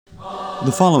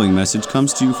The following message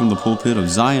comes to you from the pulpit of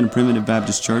Zion Primitive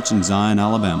Baptist Church in Zion,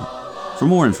 Alabama. For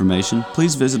more information,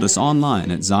 please visit us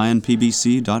online at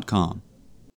zionpbc.com.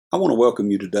 I want to welcome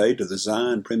you today to the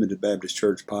Zion Primitive Baptist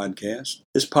Church podcast.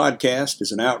 This podcast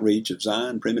is an outreach of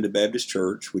Zion Primitive Baptist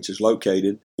Church, which is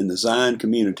located in the Zion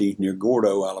community near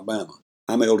Gordo, Alabama.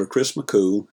 I'm Elder Chris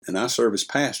McCool, and I serve as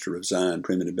pastor of Zion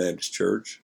Primitive Baptist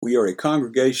Church. We are a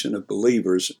congregation of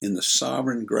believers in the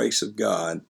sovereign grace of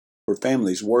God, where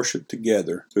families worship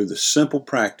together through the simple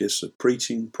practice of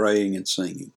preaching, praying, and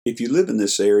singing. If you live in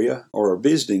this area or are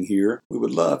visiting here, we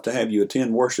would love to have you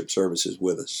attend worship services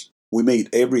with us. We meet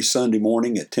every Sunday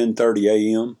morning at 10:30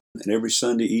 a.m. and every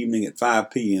Sunday evening at 5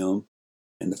 p.m.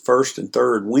 and the first and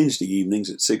third Wednesday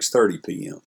evenings at 6:30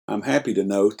 p.m. I'm happy to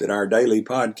note that our daily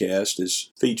podcast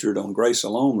is featured on Grace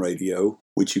Alone Radio,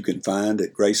 which you can find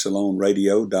at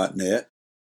gracealoneradio.net.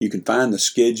 You can find the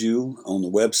schedule on the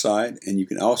website, and you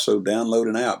can also download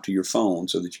an app to your phone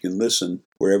so that you can listen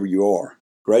wherever you are.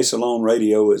 Grace Alone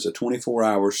Radio is a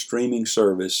 24-hour streaming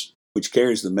service which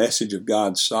carries the message of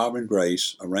God's sovereign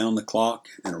grace around the clock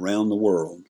and around the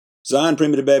world. Zion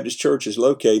Primitive Baptist Church is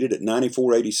located at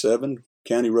 9487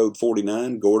 County Road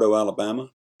 49, Gordo,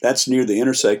 Alabama. That's near the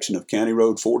intersection of County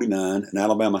Road 49 and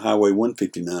Alabama Highway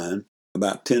 159.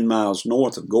 About 10 miles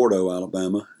north of Gordo,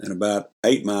 Alabama, and about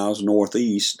 8 miles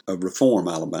northeast of Reform,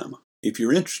 Alabama. If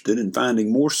you're interested in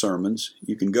finding more sermons,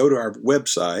 you can go to our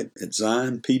website at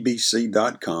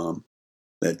zionpbc.com.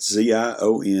 That's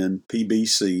zionpbc.com,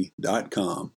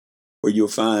 where you'll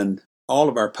find all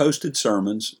of our posted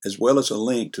sermons as well as a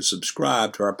link to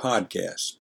subscribe to our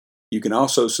podcast. You can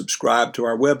also subscribe to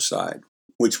our website,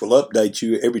 which will update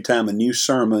you every time a new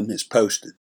sermon is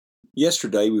posted.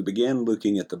 Yesterday, we began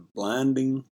looking at the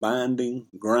blinding, binding,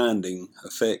 grinding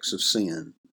effects of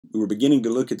sin. We were beginning to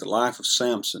look at the life of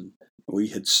Samson. We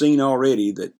had seen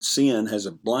already that sin has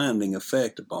a blinding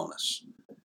effect upon us.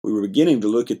 We were beginning to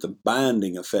look at the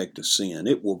binding effect of sin.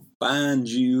 It will bind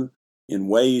you in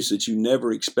ways that you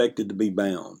never expected to be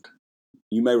bound.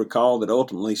 You may recall that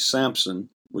ultimately Samson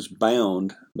was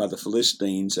bound by the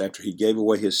Philistines after he gave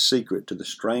away his secret to the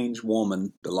strange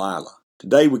woman Delilah.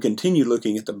 Today we continue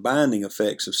looking at the binding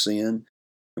effects of sin,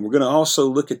 and we're going to also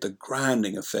look at the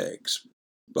grinding effects.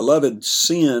 Beloved,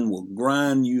 sin will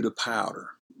grind you to powder.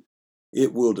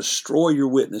 It will destroy your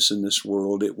witness in this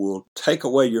world. It will take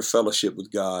away your fellowship with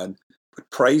God.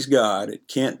 But praise God, it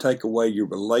can't take away your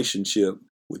relationship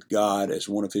with God as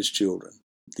one of His children.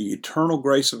 The eternal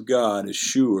grace of God is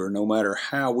sure no matter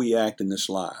how we act in this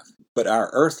life. But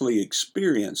our earthly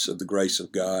experience of the grace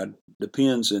of God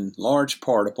depends in large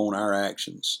part upon our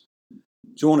actions.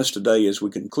 Join us today as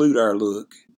we conclude our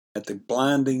look at the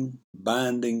blinding,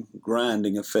 binding,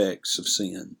 grinding effects of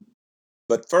sin.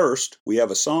 But first, we have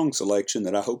a song selection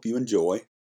that I hope you enjoy.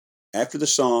 After the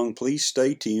song, please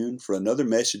stay tuned for another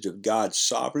message of God's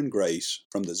sovereign grace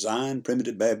from the Zion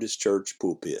Primitive Baptist Church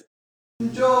pulpit.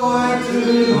 Joy to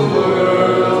the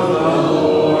world, the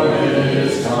Lord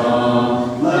is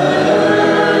come. Let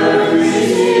earth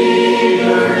receive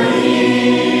her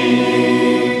King.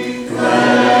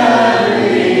 Let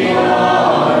every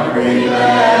heart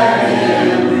prepare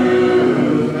Him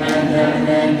room. And heaven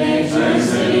and nature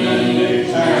sing,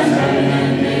 and heaven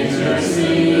and nature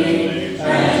sing,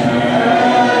 and heaven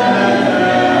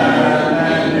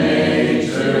and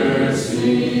nature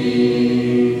sing.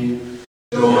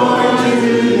 Joy to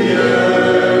the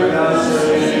earth, the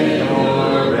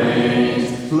Savior reigns.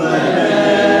 Let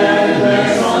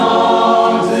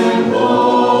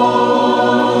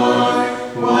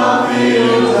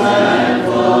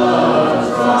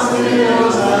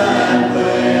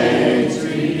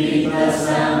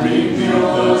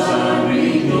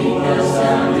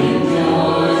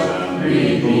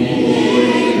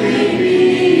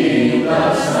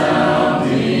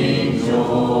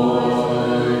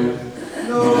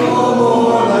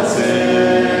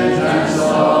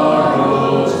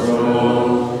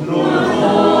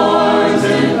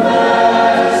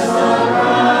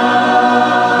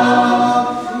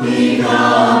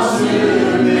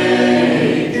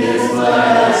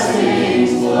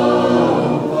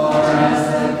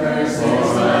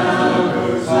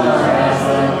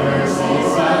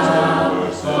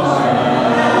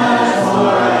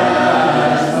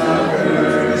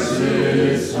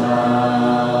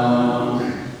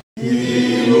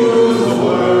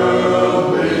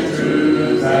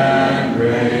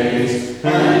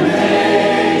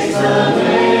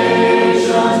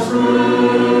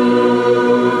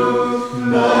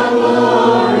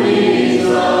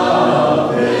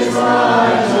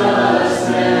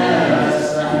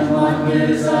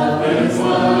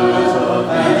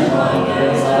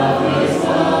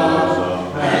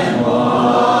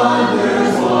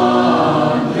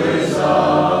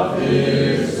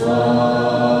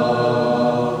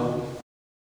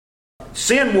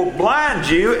sin will blind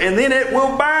you, and then it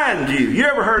will bind you. You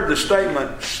ever heard the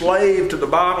statement, slave to the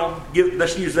bottle?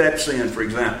 Let's use that sin, for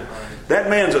example. That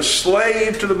man's a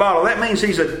slave to the bottle. That means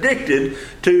he's addicted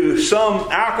to some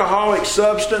alcoholic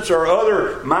substance or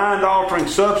other mind-altering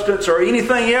substance or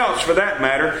anything else for that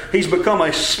matter. He's become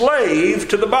a slave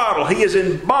to the bottle. He is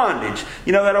in bondage.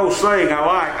 You know that old saying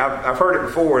I've heard it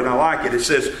before and I like it. It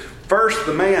says, first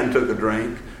the man took a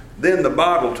drink, then the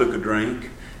bottle took a drink,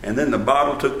 and then the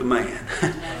bottle took the man.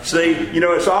 See,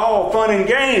 it's all fun and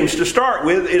games to start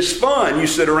with. It's fun. You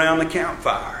sit around the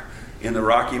campfire in the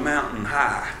Rocky Mountain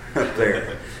High up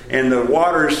there. And the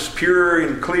water's pure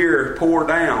and clear, pour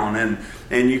down.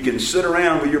 And you can sit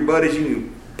around with your buddies. You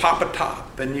can pop a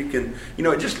top. And you can,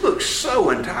 it just looks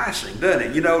so enticing,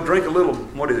 doesn't it? Drink a little,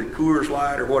 Coors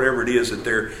Light or whatever it is that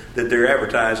they're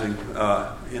advertising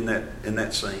in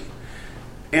that scene.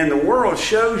 And the world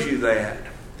shows you that.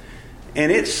 And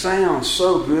it sounds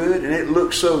so good and it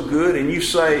looks so good. And you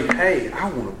say, hey, I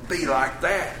want to be like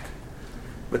that.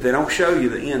 But they don't show you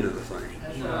the end of the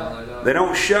thing. They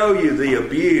don't show you the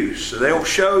abuse. They don't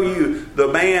show you the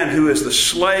man who is the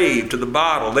slave to the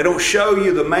bottle. They don't show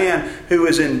you the man who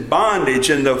is in bondage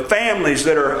and the families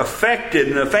that are affected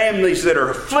and the families that are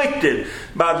afflicted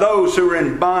by those who are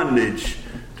in bondage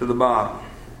to the bottle.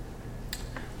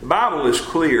 The Bible is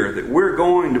clear that we're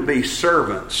going to be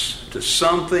servants to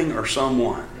something or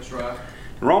someone. That's right.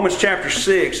 In Romans chapter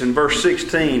 6 and verse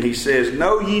 16, he says,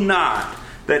 know ye not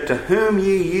that to whom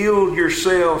ye yield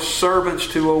yourselves servants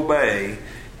to obey,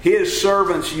 his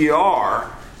servants ye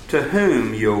are, to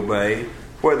whom ye obey,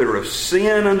 whether of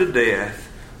sin unto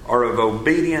death or of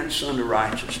obedience unto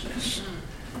righteousness.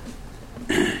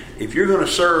 If you're going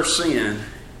to serve sin,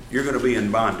 you're going to be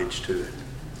in bondage to it.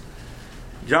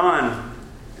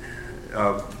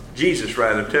 Jesus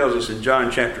tells us in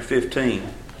John chapter 15,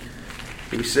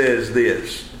 he says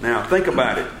this. Now think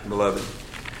about it, beloved.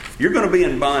 You're going to be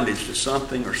in bondage to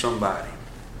something or somebody.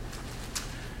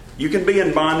 You can be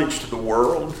in bondage to the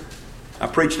world. I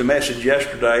preached a message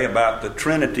yesterday about the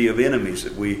trinity of enemies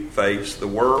that we face. The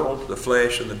world, the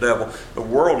flesh, and the devil. The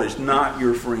world is not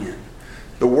your friend.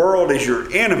 The world is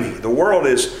your enemy. The world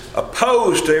is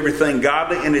opposed to everything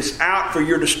godly and it's out for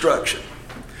your destruction.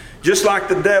 Just like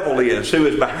the devil is, who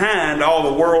is behind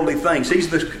all the worldly things. He's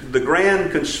the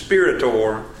grand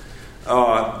conspirator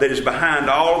that is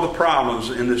behind all the problems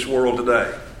in this world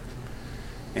today.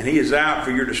 And he is out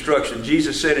for your destruction.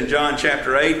 Jesus said in John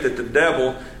chapter 8 that the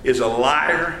devil is a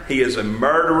liar. He is a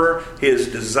murderer. His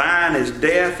design is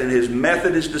death and his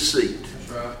method is deceit.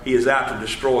 Right. He is out to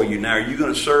destroy you. Now, are you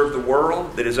going to serve the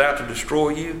world that is out to destroy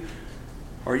you?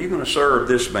 Or are you going to serve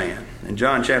this man? In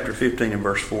John chapter 15 and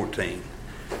verse 14.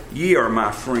 Ye are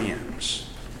my friends,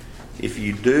 if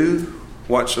you do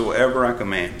whatsoever I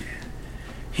command you.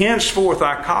 Henceforth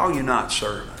I call you not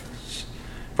servants,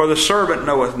 for the servant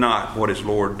knoweth not what his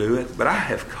Lord doeth, but I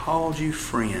have called you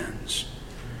friends.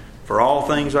 For all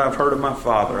things I've heard of my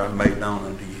Father I've made known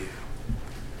unto you.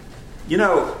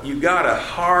 You've got a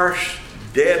harsh,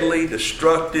 deadly,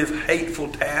 destructive, hateful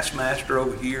taskmaster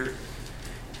over here,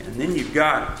 and then you've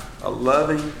got a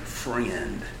loving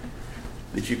friend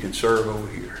that you can serve over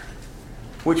here.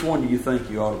 Which one do you think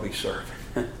you ought to be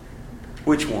serving?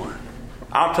 Which one?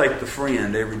 I'll take the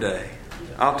friend every day.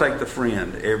 I'll take the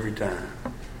friend every time.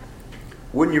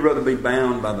 Wouldn't you rather be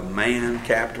bound by the man,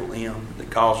 capital M,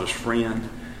 that calls us friend,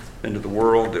 than to the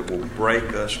world that will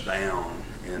break us down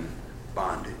in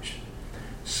bondage?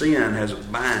 Sin has a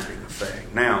binding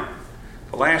effect. Now,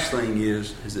 the last thing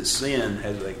is that sin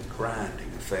has a grinding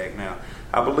effect. Now,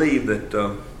 I believe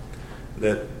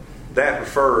that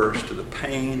refers to the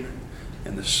pain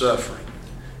and the suffering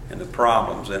and the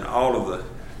problems and all of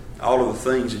the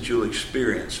things that you'll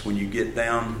experience when you get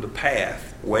down the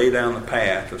path, way down the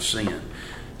path of sin.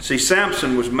 See,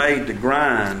 Samson was made to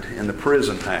grind in the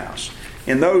prison house.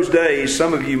 In those days,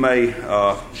 some of you may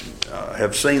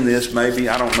have seen this, maybe.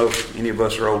 I don't know if any of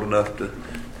us are old enough to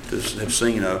have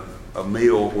seen a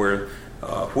mill where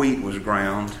wheat was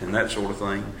ground and that sort of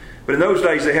thing. But in those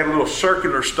days, they had a little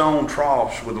circular stone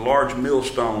troughs with a large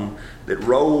millstone that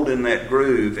rolled in that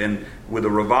groove, and with a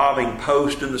revolving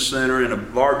post in the center and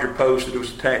a larger post that it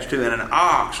was attached to, and an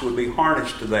ox would be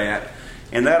harnessed to that,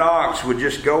 and that ox would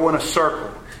just go in a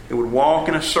circle. It would walk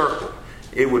in a circle.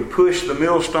 It would push the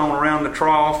millstone around the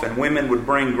trough, and women would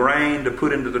bring grain to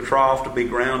put into the trough to be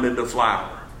ground into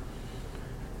flour.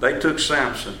 They took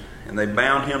Samson and they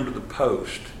bound him to the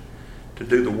post to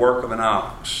do the work of an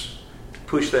ox.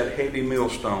 Push that heavy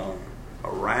millstone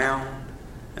around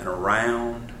and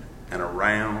around and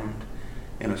around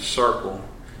in a circle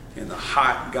in the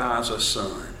hot Gaza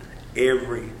sun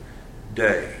every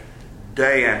day,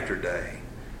 day after day,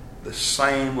 The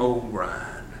same old grind.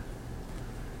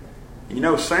 You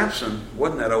know, Samson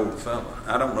wasn't that old fella.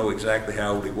 I don't know exactly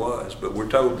how old he was, but we're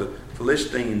told the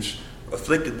Philistines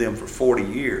afflicted them for 40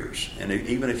 years. And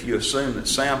even if you assume that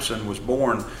Samson was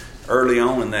born early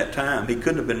on in that time, he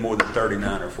couldn't have been more than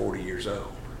 39 or 40 years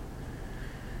old.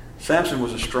 Samson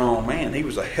was a strong man. He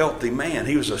was a healthy man.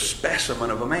 He was a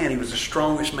specimen of a man. He was the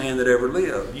strongest man that ever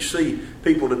lived. You see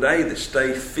people today that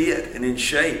stay fit and in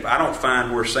shape. I don't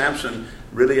find where Samson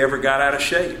really ever got out of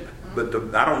shape. But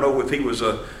I don't know if he was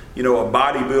a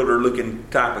bodybuilder looking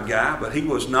type of guy, but he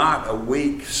was not a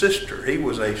weak sister. He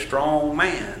was a strong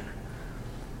man.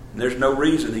 And there's no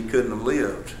reason he couldn't have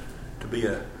lived to be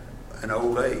an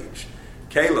old age.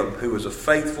 Caleb, who was a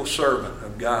faithful servant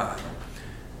of God,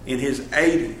 in his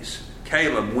 80s,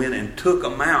 Caleb went and took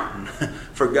a mountain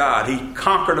for God. He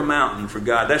conquered a mountain for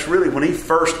God. That's really when he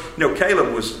first,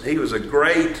 Caleb was a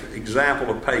great example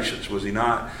of patience, was he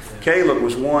not? Yeah. Caleb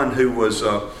was one who was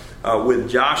with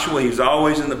Joshua. He was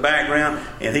always in the background,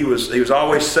 and he was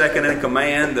always second in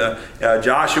command.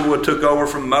 Joshua took over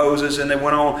from Moses, and they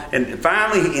went on. And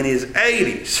finally, in his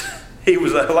 80s, he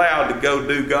was allowed to go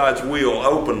do God's will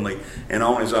openly and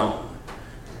on his own.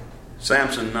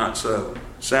 Samson, not so.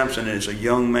 Samson, as a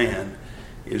young man,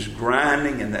 is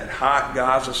grinding in that hot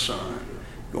Gaza sun,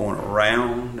 going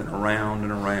around and around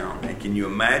and around. And can you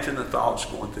imagine the thoughts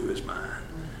going through his mind?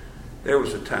 There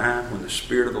was a time when the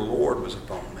Spirit of the Lord was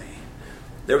upon me.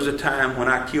 There was a time when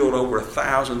I killed over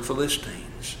 1,000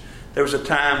 Philistines. There was a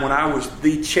time when I was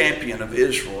the champion of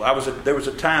Israel. There was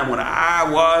a time when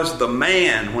I was the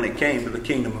man when it came to the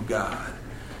kingdom of God.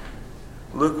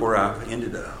 Look where I've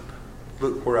ended up.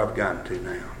 Look where I've gotten to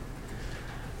now.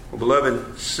 Well,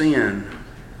 beloved, sin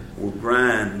will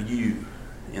grind you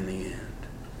in the end.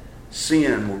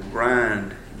 Sin will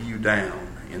grind you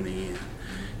down in the end.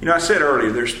 I said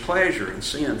earlier, there's pleasure in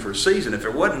sin for a season. If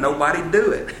there wasn't, nobody'd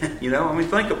do it.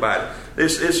 Think about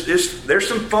it. There's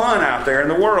some fun out there in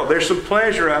the world. There's some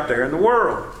pleasure out there in the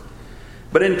world.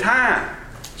 But in time,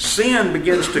 sin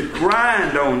begins to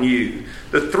grind on you.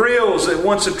 The thrills that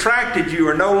once attracted you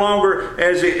are no longer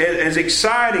as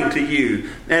exciting to you.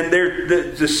 And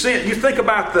the sin. You think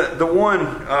about the one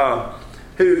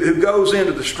who goes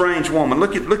into the strange woman.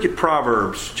 Look at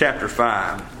Proverbs chapter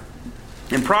 5.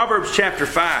 In Proverbs chapter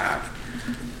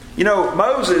 5,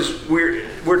 Moses,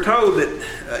 we're told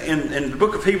that in the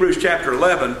book of Hebrews chapter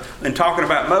 11, in talking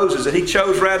about Moses, that he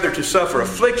chose rather to suffer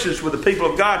afflictions with the people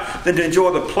of God than to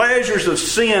enjoy the pleasures of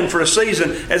sin for a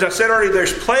season. As I said earlier,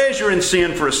 there's pleasure in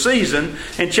sin for a season.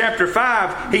 In chapter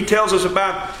 5, he tells us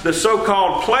about the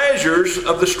so-called pleasures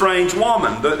of the strange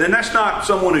woman. And that's not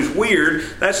someone who's weird.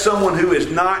 That's someone who is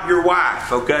not your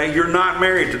wife, okay? You're not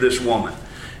married to this woman.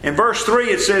 In verse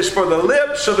 3 it says, "For the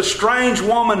lips of a strange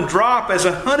woman drop as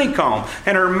a honeycomb,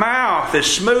 and her mouth is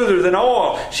smoother than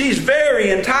oil." She's very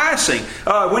enticing.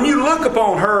 When you look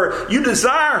upon her, you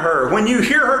desire her. When you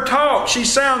hear her talk, she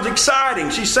sounds exciting.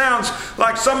 She sounds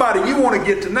like somebody you want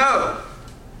to get to know.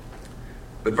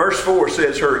 But verse 4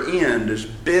 says, "Her end is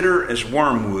bitter as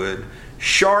wormwood,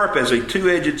 sharp as a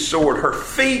two-edged sword. Her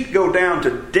feet go down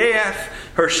to death.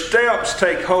 Her steps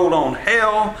take hold on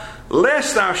hell.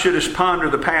 Lest thou shouldest ponder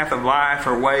the path of life,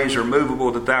 her ways are movable,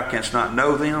 that thou canst not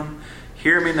know them.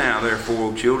 Hear me now,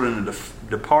 therefore, O children, and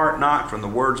depart not from the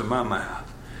words of my mouth."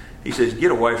 He says,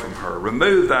 get away from her.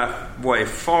 Remove thy way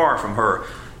far from her.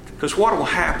 Because what will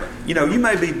happen? You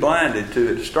may be blinded to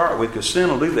it to start with, because sin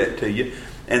will do that to you.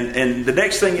 And the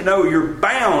next thing you know, you're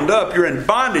bound up. You're in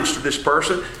bondage to this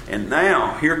person. And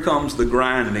now, here comes the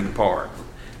grinding part.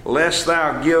 "Lest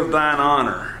thou give thine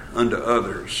honor unto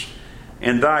others,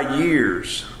 and thy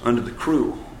years unto the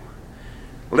cruel.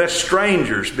 Lest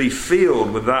strangers be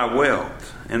filled with thy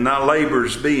wealth, and thy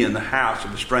labors be in the house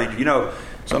of a stranger."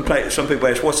 Some people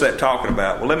ask, what's that talking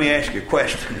about? Well, let me ask you a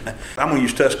question. I'm going to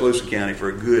use Tuscaloosa County for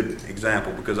a good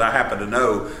example, because I happen to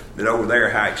know that over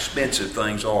there how expensive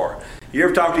things are. You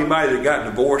ever talk to anybody that got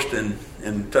divorced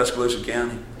in Tuscaloosa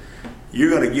County? You're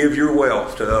going to give your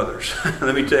wealth to others.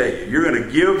 Let me tell you. You're going to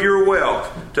give your wealth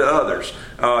to others.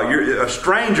 A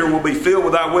stranger will be filled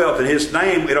with thy wealth, and his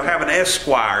name, it'll have an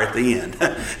Esquire at the end.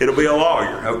 It'll be a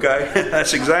lawyer, okay?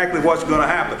 That's exactly what's going to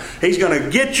happen. He's going to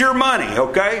get your money,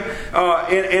 okay?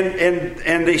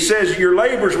 And he says, "Your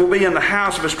labors will be in the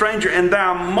house of a stranger, and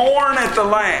thou mourn at the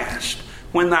last,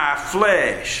 when thy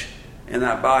flesh and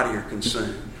thy body are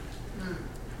consumed."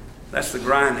 That's the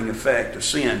grinding effect of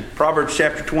sin. Proverbs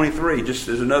chapter 23, just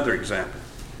as another example.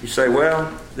 You say, well,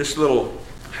 this little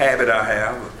habit I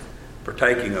have of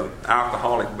partaking of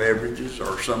alcoholic beverages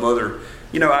or some other...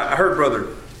 I heard,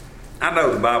 I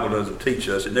know the Bible doesn't teach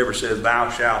us. It never says, "Thou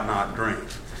shalt not drink."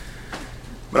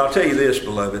 But I'll tell you this,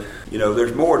 beloved,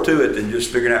 there's more to it than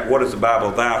just figuring out what does the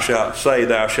Bible thou shalt say,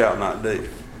 thou shalt not do.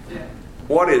 Yeah.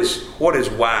 What is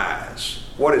wise?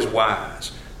 What is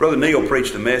wise? Brother Neil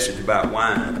preached a message about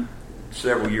wine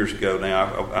several years ago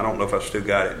now. I don't know if I still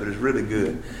got it, but it's really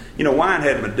good. Wine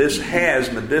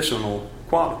has medicinal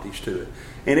qualities to it.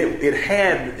 And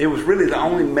it was really the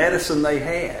only medicine they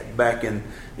had back in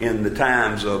the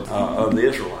times of the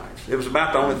Israelites. It was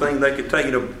about the only thing they could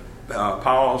take.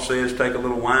 Paul says, take a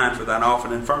little wine for thine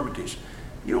often infirmities.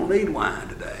 You don't need wine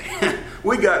today.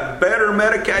 We got better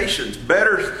medications,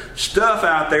 better stuff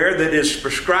out there that is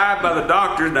prescribed by the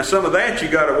doctors. Now, some of that you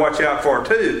got to watch out for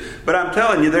too. But I'm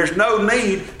telling you, there's no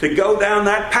need to go down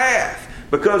that path.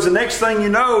 Because the next thing you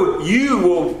know,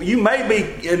 you may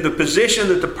be in the position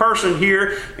that the person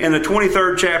here in the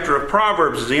 23rd chapter of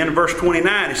Proverbs is in verse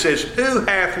 29. It says, who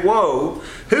hath woe?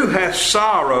 Who hath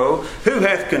sorrow? Who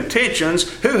hath contentions?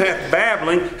 Who hath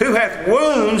babbling? Who hath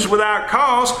wounds without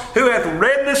cause? Who hath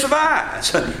redness of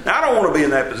eyes? Now, I don't want to be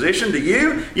in that position. Do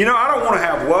you? I don't want to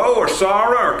have woe or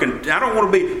sorrow. I don't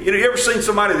want to be... you ever seen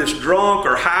somebody that's drunk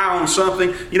or high on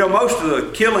something? Most of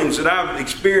the killings that I've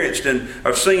experienced and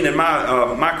have seen in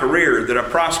my career that I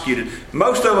prosecuted,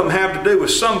 most of them have to do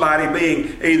with somebody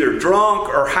being either drunk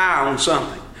or high on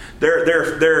something.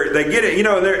 They get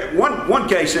it. One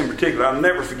case in particular, I'll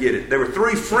never forget it. There were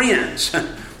three friends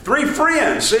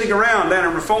sitting around down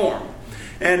in Reform.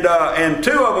 And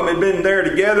two of them had been there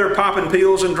together popping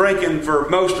pills and drinking for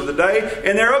most of the day.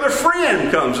 And their other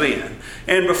friend comes in.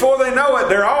 And before they know it,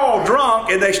 they're all drunk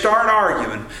and they start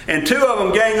arguing. And two of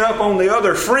them gang up on the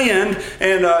other friend.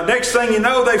 And next thing you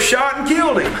know, they've shot and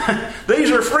killed him.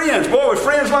 These are friends. Boy, with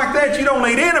friends like that, you don't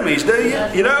need enemies, do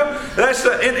you?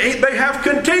 They have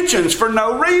contentions for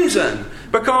no reason.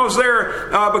 Because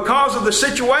because of the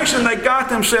situation they got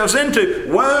themselves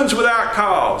into, wounds without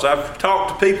cause. I've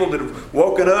talked to people that have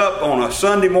woken up on a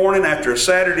Sunday morning after a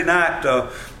Saturday night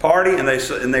party, and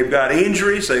they've got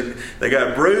injuries, they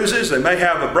got bruises, they may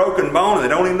have a broken bone, and they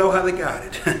don't even know how they got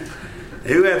it.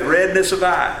 Who hath redness of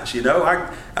eyes?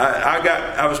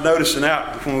 I was noticing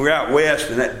out when we were out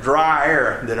west in that dry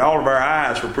air that all of our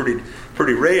eyes were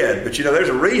pretty red. But there's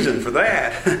a reason for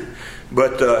that.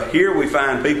 But here we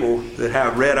find people that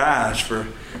have red eyes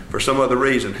for some other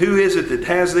reason. Who is it that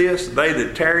has this? They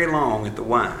that tarry long at the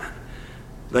wine.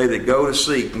 They that go to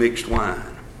seek mixed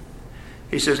wine.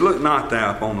 He says, look not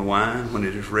thou upon the wine when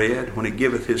it is red, when it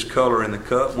giveth his colour in the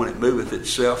cup, when it moveth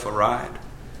itself aright.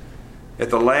 At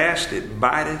the last it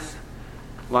biteth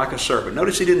like a serpent.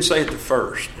 Notice he didn't say it the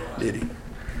first, did he?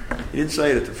 He didn't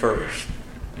say it at the first.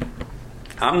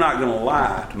 I'm not going to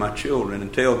lie to my children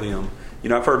and tell them.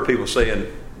 I've heard people saying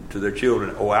to their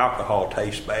children, oh, alcohol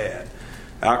tastes bad.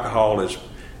 Alcohol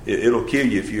it'll kill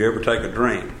you if you ever take a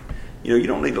drink. You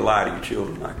don't need to lie to your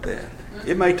children like that.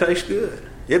 It may taste good.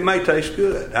 It may taste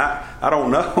good. I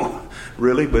don't know,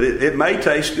 really, but it may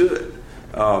taste good.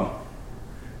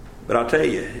 But I'll tell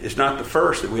you, it's not the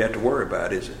first that we have to worry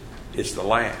about, is it? It's the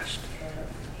last.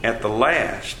 At the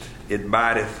last, it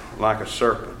biteth like a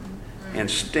serpent and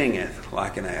stingeth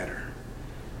like an adder.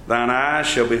 Thine eyes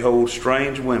shall behold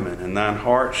strange women, and thine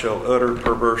heart shall utter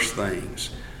perverse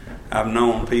things. I've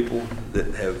known people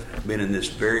that have been in this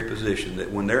very position,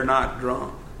 that when they're not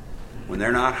drunk, when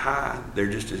they're not high, they're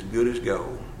just as good as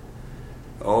gold.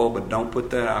 Oh, but don't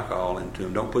put that alcohol into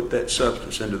them. Don't put that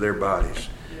substance into their bodies.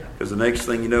 Because the next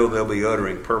thing you know, they'll be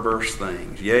uttering perverse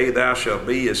things. Yea, thou shalt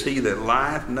be as he that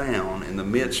lieth down in the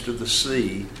midst of the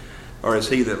sea, or as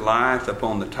he that lieth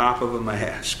upon the top of a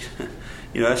mast.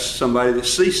 That's somebody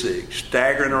that's seasick,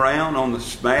 staggering around on the...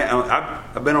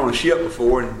 I've been on a ship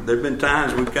before, and there have been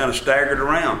times we've kind of staggered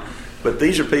around. But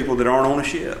these are people that aren't on a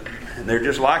ship. And they're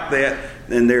just like that.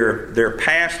 And they're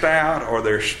passed out, or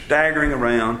they're staggering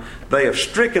around. They have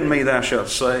stricken me, thou shalt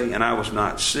say, and I was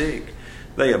not sick.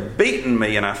 They have beaten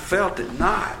me, and I felt it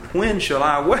not. When shall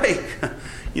I wake?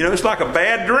 It's like a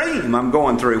bad dream I'm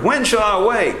going through. When shall I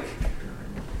wake?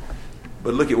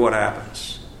 But look at what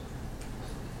happens.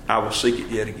 I will seek it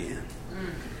yet again.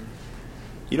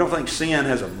 You don't think sin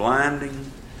has a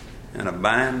blinding and a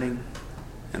binding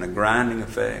and a grinding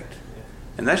effect?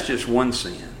 And that's just one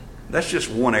sin. That's just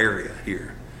one area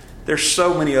here. There's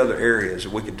so many other areas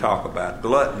that we could talk about.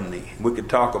 Gluttony. We could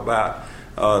talk about,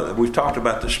 we've talked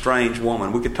about the strange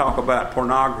woman. We could talk about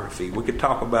pornography. We could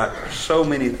talk about so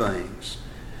many things.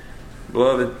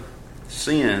 Beloved,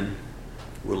 sin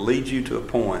will lead you to a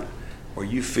point where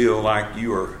you feel like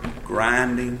you are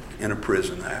grinding in a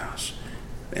prison house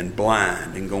and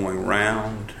blind and going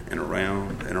round and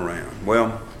around and around.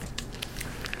 Well,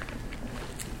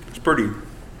 it's a pretty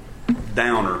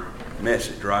downer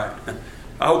message, right?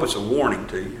 I hope it's a warning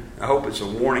to you. I hope it's a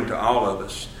warning to all of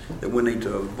us that we need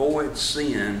to avoid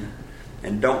sin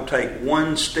and don't take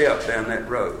one step down that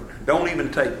road. Don't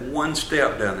even take one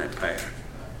step down that path.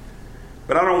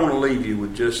 But I don't want to leave you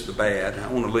with just the bad. I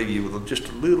want to leave you with just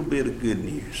a little bit of good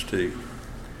news too.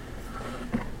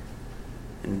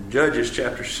 In Judges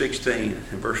chapter 16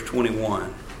 and verse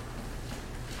 21,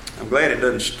 I'm glad it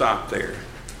doesn't stop there,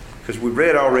 because we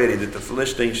read already that the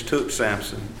Philistines took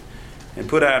Samson and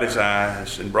put out his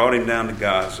eyes and brought him down to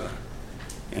Gaza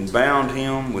and bound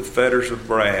him with fetters of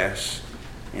brass,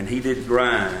 and he did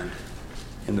grind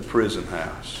in the prison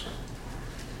house.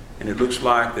 And it looks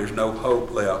like there's no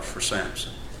hope left for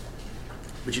Samson.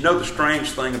 But you know the strange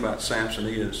thing about Samson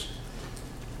is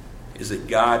that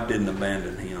God didn't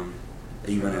abandon him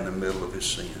even in the middle of his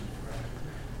sin.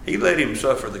 He let him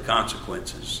suffer the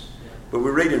consequences. But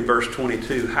we read in verse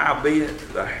 22,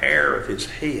 howbeit the hair of his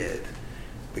head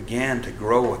began to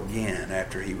grow again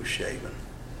after he was shaven.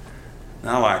 And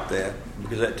I like that,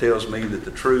 because that tells me that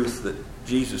the truth that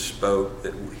Jesus spoke,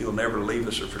 that he'll never leave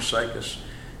us or forsake us,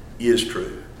 is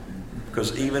true.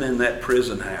 Because even in that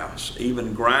prison house,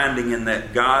 even grinding in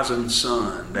that Gazan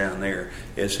sun down there,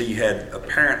 as he had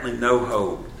apparently no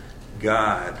hope,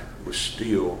 God was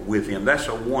still with him. That's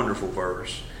a wonderful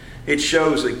verse. It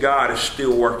shows that God is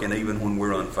still working even when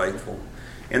we're unfaithful.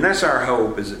 And that's our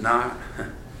hope, is it not?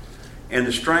 And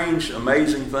the strange,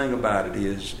 amazing thing about it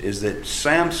is that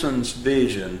Samson's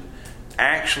vision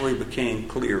actually became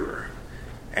clearer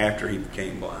after he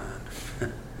became blind.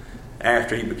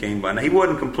 After he became blind. He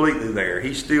wasn't completely there.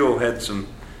 He still had some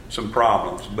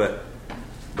problems, but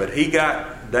he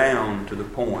got down to the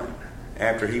point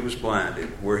after he was blinded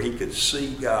where he could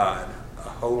see God a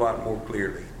whole lot more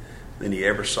clearly than he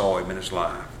ever saw him in his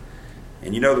life.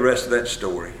 And you know the rest of that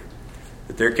story.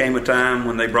 That there came a time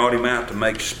when they brought him out to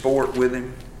make sport with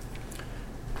him,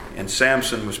 and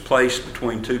Samson was placed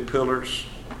between two pillars,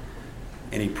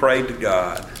 and he prayed to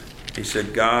God. He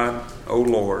said, God, O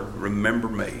Lord, remember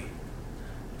me.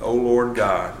 O Lord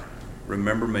God,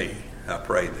 remember me, I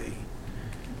pray thee,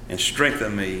 and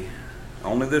strengthen me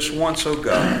only this once, O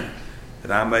God,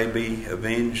 that I may be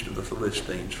avenged of the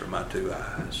Philistines for my two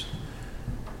eyes.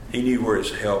 He knew where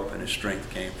his help and his strength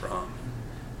came from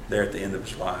there at the end of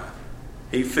his life.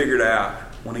 He figured out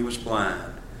when he was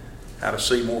blind how to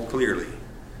see more clearly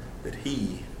that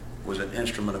he was an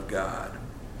instrument of God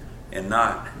and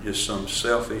not just some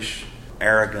selfish,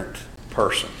 arrogant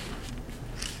person.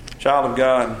 Child of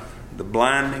God, the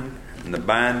blinding and the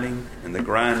binding and the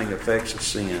grinding effects of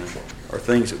sin are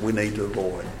things that we need to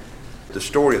avoid. The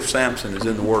story of Samson is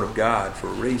in the Word of God for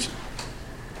a reason.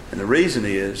 And the reason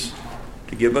is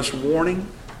to give us warning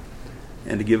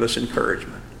and to give us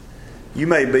encouragement. You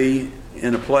may be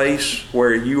in a place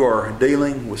where you are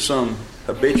dealing with some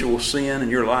habitual sin in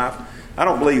your life. I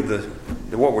don't believe that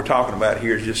what we're talking about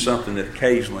here is just something that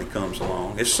occasionally comes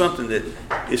along. It's something that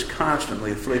is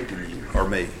constantly afflicting you or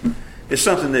me. It's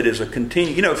something that is a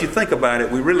continual. You know, if you think about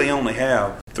it, we really only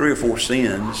have 3 or 4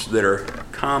 sins that are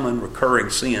common, recurring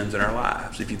sins in our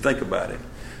lives, if you think about it.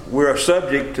 We're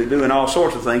subject to doing all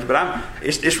sorts of things, but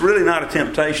it's really not a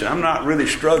temptation. I'm not really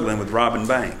struggling with robbing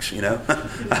banks, you know.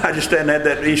 I just hadn't had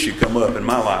that issue come up in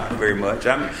my life very much.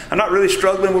 I'm not really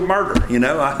struggling with murder, you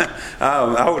know. I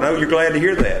know you're glad to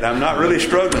hear that. I'm not really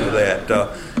struggling with that.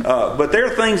 But there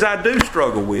are things I do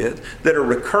struggle with that are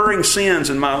recurring sins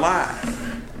in my life.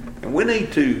 And we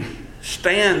need to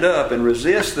stand up and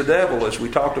resist the devil, as we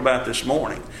talked about this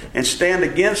morning, and stand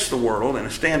against the world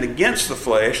and stand against the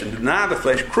flesh and deny the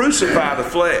flesh, crucify the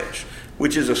flesh,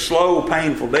 which is a slow,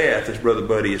 painful death, as Brother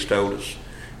Buddy has told us.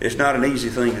 It's not an easy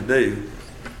thing to do.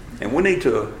 And we need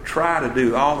to try to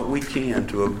do all that we can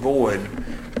to avoid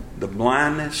the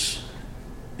blindness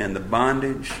and the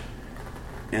bondage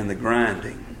and the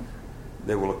grinding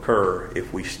that will occur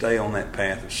if we stay on that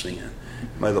path of sin.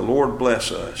 May the Lord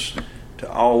bless us to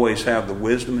always have the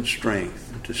wisdom and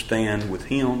strength to stand with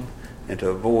Him and to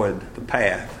avoid the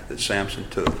path that Samson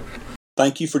took.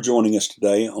 Thank you for joining us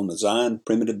today on the Zion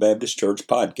Primitive Baptist Church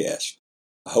podcast.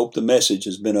 I hope the message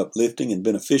has been uplifting and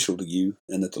beneficial to you,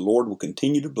 and that the Lord will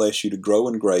continue to bless you to grow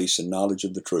in grace and knowledge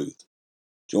of the truth.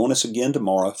 Join us again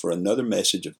tomorrow for another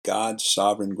message of God's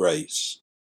sovereign grace.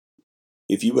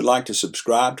 If you would like to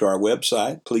subscribe to our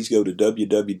website, please go to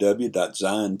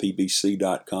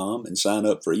www.zionpbc.com and sign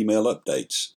up for email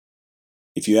updates.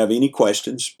 If you have any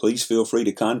questions, please feel free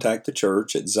to contact the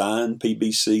church at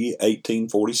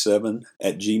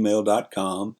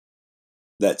zionpbc1847@gmail.com.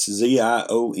 That's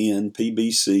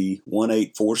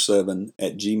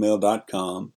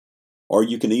zionpbc1847@gmail.com. Or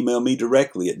you can email me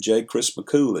directly at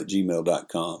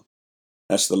jchrismccool@gmail.com.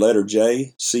 That's the letter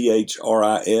J, CHRISMCCOOL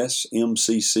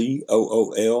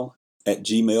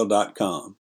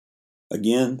 @gmail.com.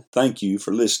 Again, thank you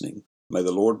for listening. May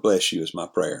the Lord bless you is my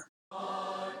prayer.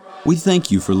 We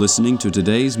thank you for listening to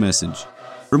today's message.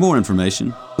 For more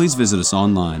information, please visit us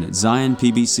online at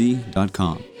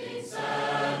zionpbc.com.